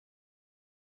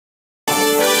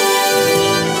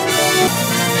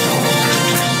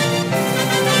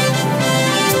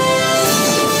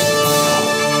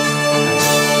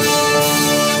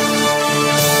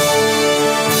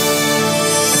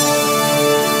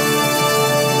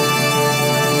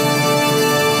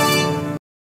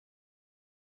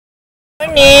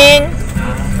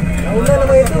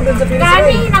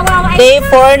Day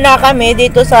 4 na kami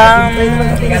dito sa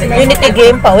Unity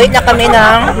Game. Pauwi na kami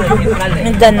ng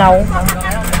Mindanao.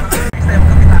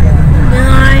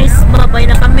 Nice! Babay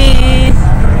na kami!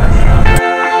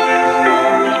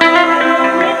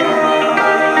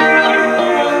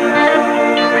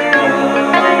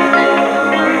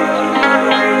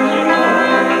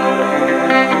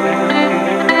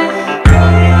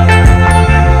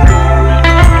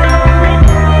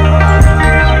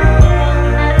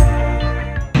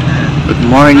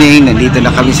 Morning, nandito na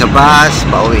kami sa bus,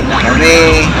 pauwi na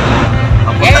kami,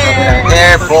 papunta kami ng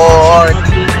airport.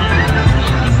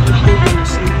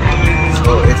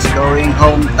 So it's going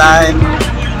home time,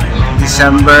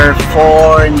 December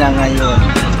 4 na ngayon.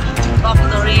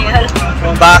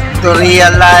 Back to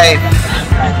real life.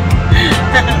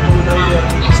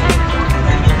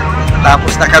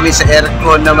 Tapos na kami sa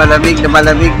aircon na malamig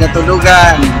na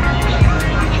tulugan.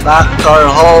 Back to our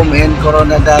home in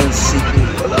Koronadal City.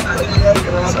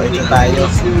 So ito tayo.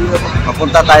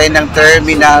 Papunta tayo ng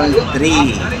Terminal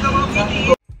 3.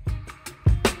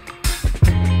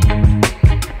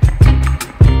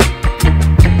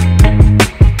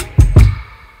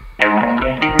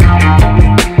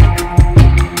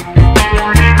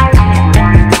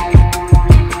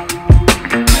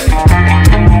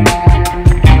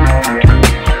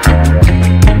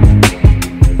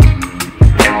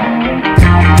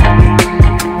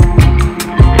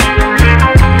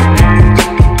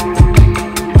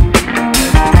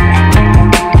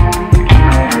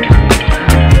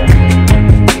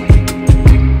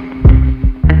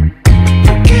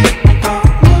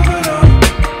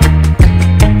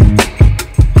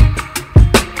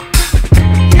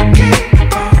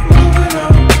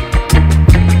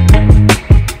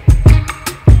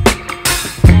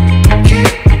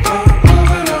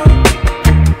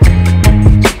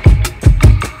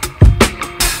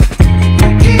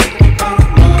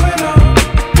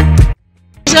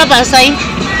 Say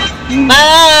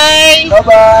bye.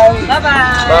 Bye-bye.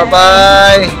 Bye-bye.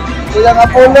 Bye-bye. Ilang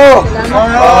Apollo.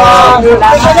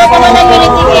 Salamat ka na ng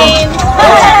Unity Game.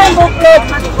 Bye, Buklod.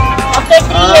 After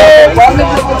 3 years.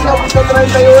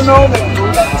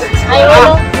 Ayun.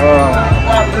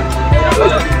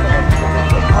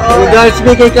 Guys,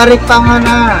 bigay karik pa nga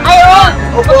na. Ayun.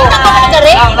 Pupunta ka kami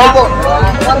karik? Opo.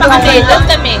 Pupunta kami. Doon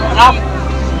kami.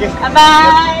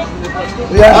 Bye-bye.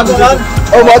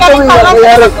 Oh, bato mo yung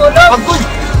kayari.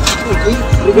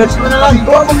 Regards mo na lang.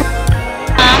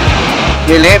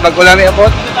 Dili, bago lang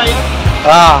iabot.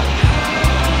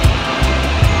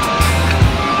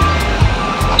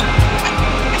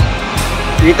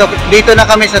 Dito na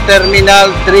kami sa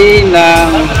Terminal 3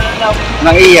 ng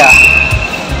NAIA.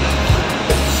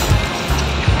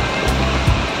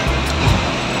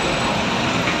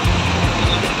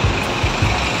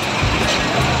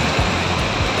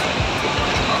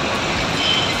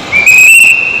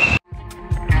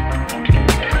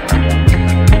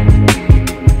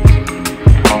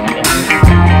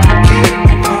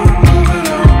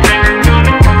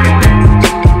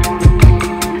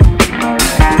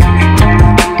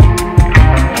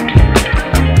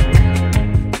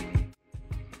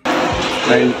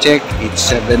 Time check, it's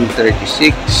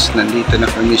 7:36. Nandito na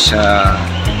kami sa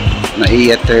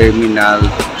NAIA Terminal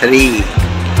 3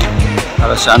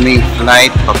 para sa aming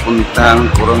flight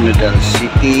papuntang Koronadal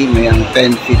City. Mayang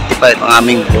 10:55 ang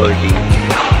aming boarding.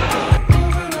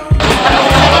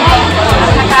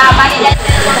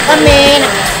 Kami,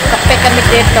 nagkape kami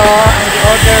dito. Ang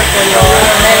order ko yung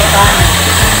American.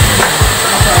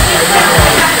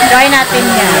 Try natin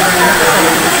yan.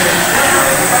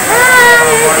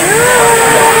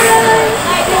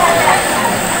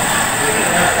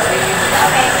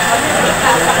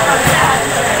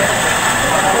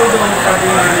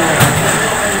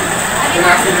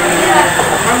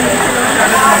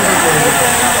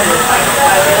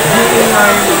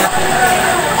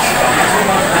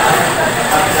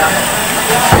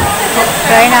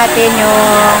 Try natin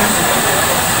yung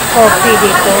coffee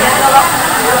dito.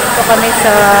 Ito kami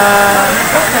sa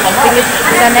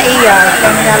NAIA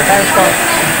Terminal Airport.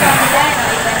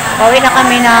 Pauwi na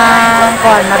kami ng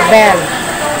Marbel.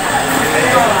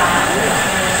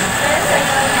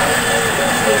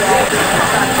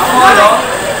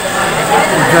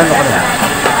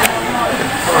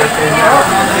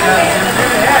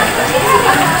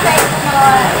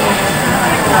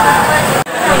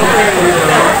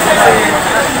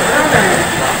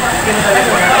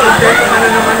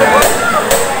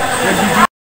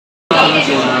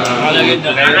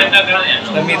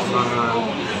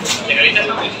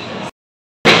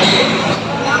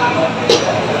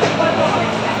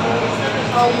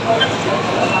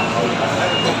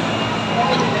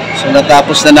 So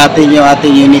natapos na natin yung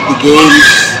ating Unity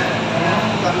Games.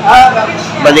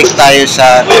 Balik tayo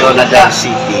sa Koronadal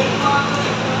City.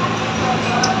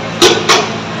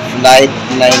 Flight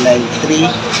 993.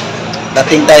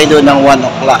 Dating tayo doon ng 1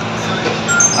 o'clock.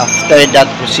 After that,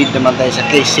 proceed naman tayo sa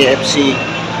KCFC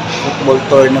football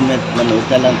tournament. Manood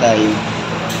na lang tayo.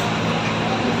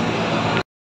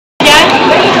 Yan?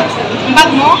 Ang bag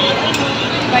mo?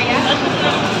 Ba yan?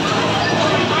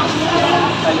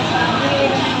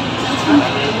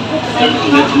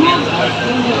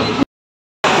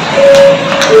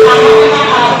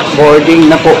 Boarding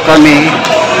na po kami.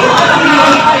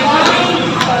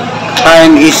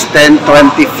 Time is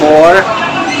 10:24.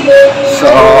 So,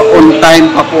 on time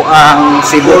pa po ang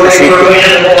Cebu Pacific.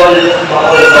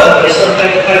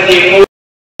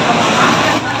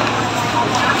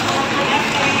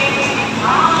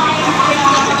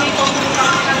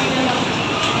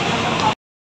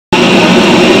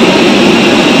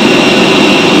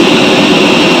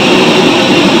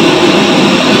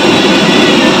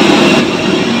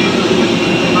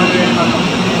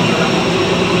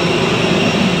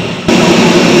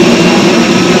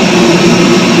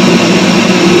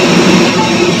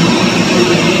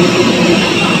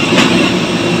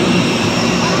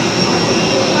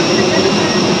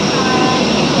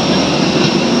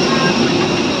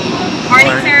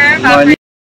 Morning.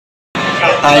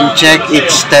 Time check,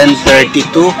 it's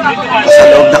 10:32. Sa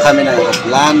loob na kami ng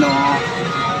aeroplano.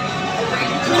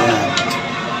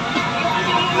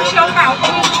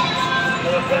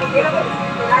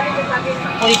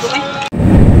 Ayan.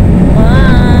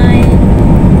 Bye!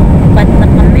 Ba't na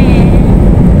kami?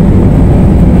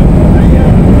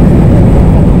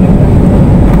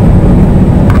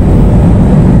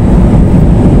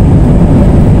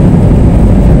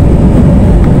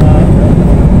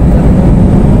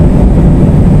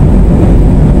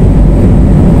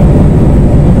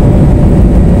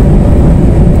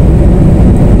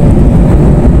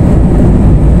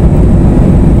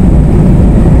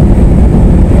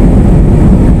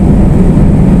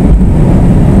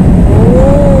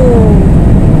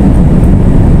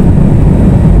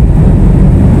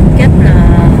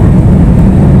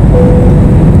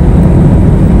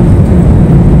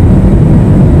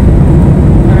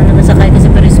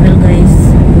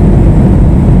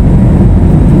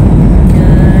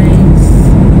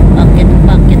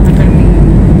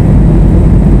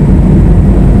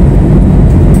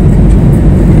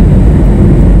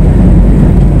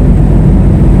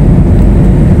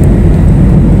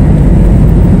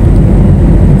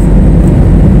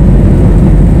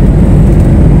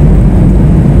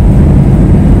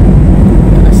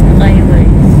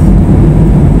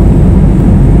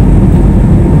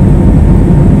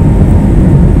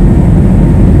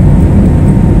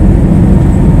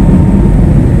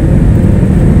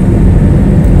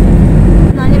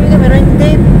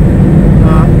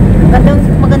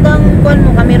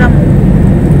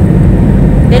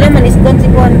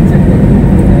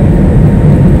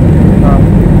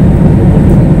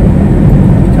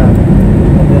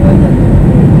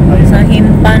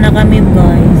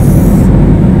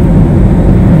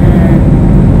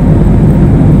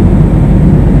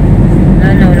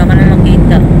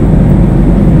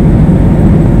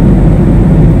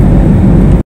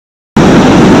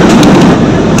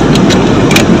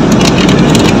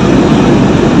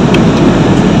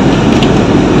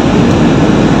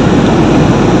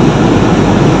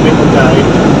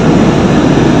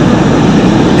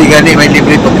 Gani, may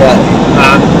libre pagkain.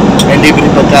 Ha? May libre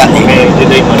pagkain. May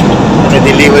delivery. May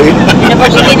delivery.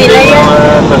 Pinapasigin nila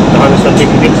yan. Nakano sa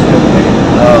tickets.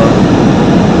 Oo.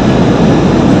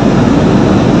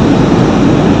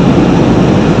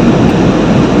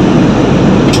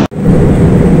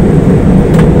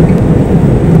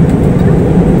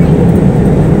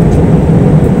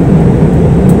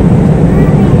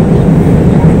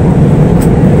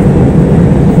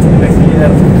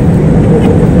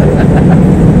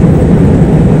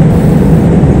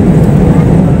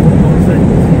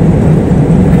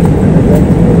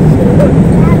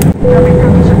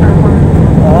 Sa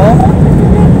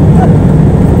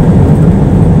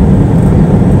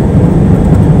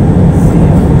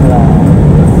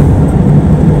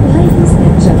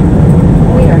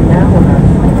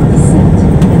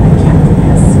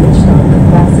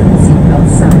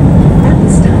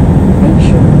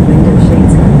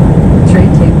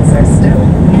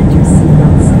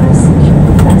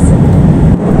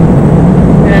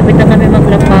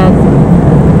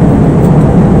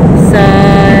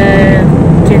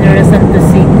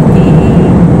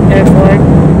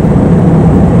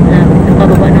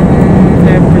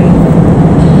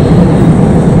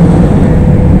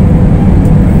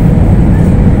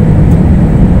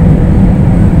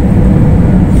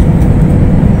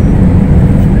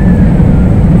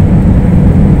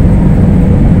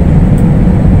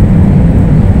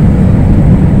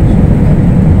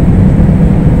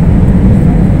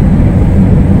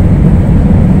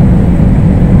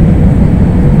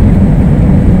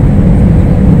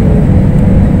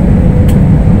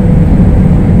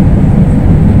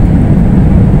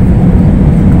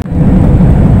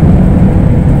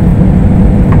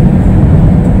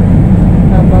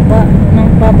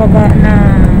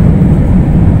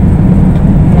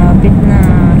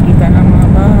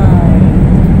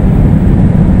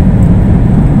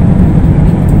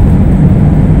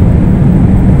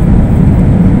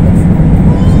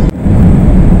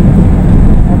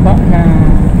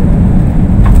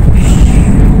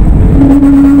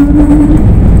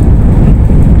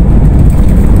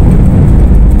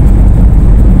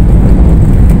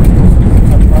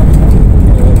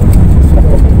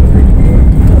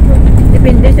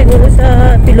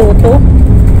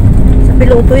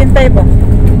tayo ba?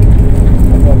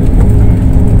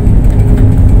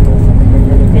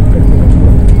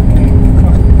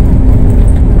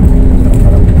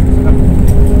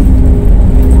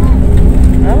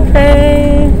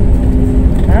 Okay.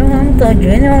 Welcome to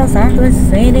General Santos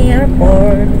City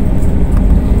Airport.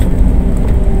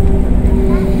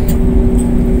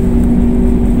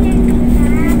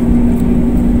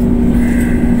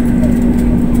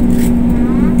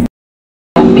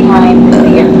 Behind the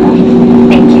aircraft.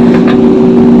 Thank you.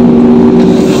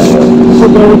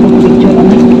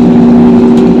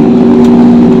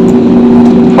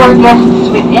 For guests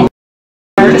with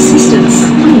assistance,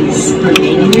 please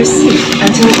remain in your seat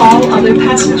until all other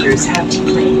passengers have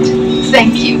deplaned.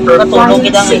 Thank you for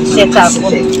flying Cebu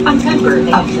Pacific, a member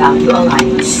of Value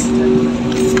Alliance.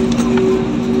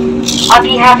 On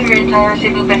behalf of your entire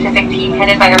Cebu Pacific team,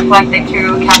 headed by our flight deck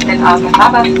crew, Captain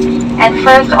Alcataba, and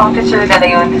First Officer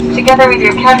Galayon, together with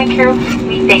your cabin crew,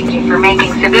 we thank you for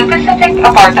making Cebu Pacific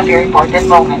a part of your important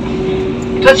moment.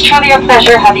 It was truly a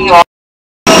pleasure having you all.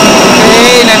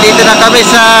 Okay, nandito na kami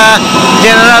sa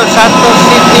General Santos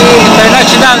City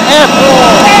International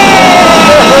Airport.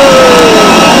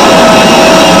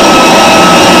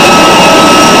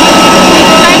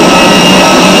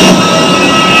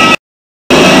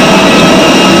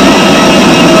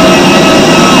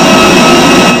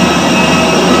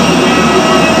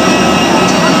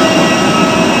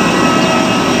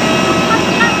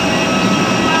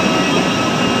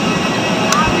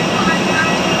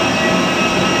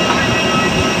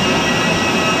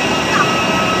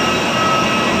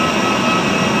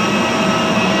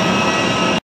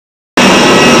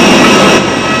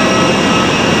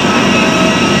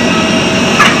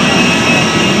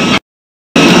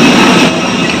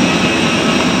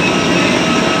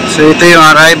 So ito yung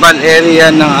arrival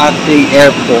area ng ating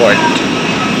airport.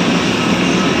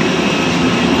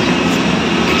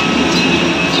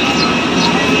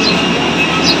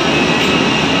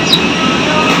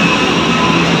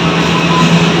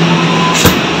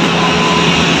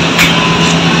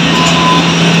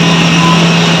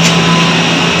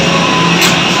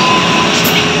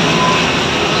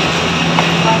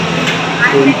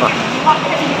 Doon pa.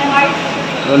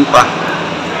 Doon pa.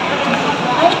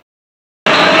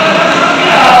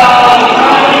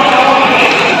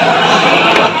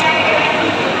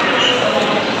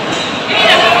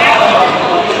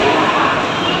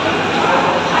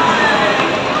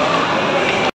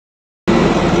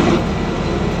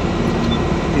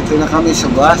 Dito na kami sa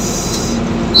bus.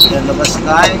 Lalabas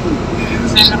tayo.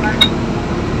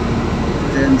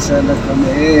 Tensa na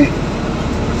kami.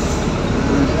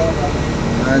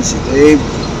 Yan si Dave.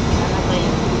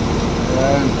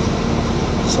 Yan.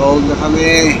 Sold na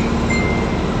kami.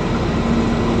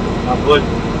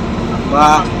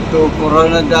 Back to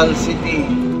Koronadal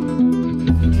City.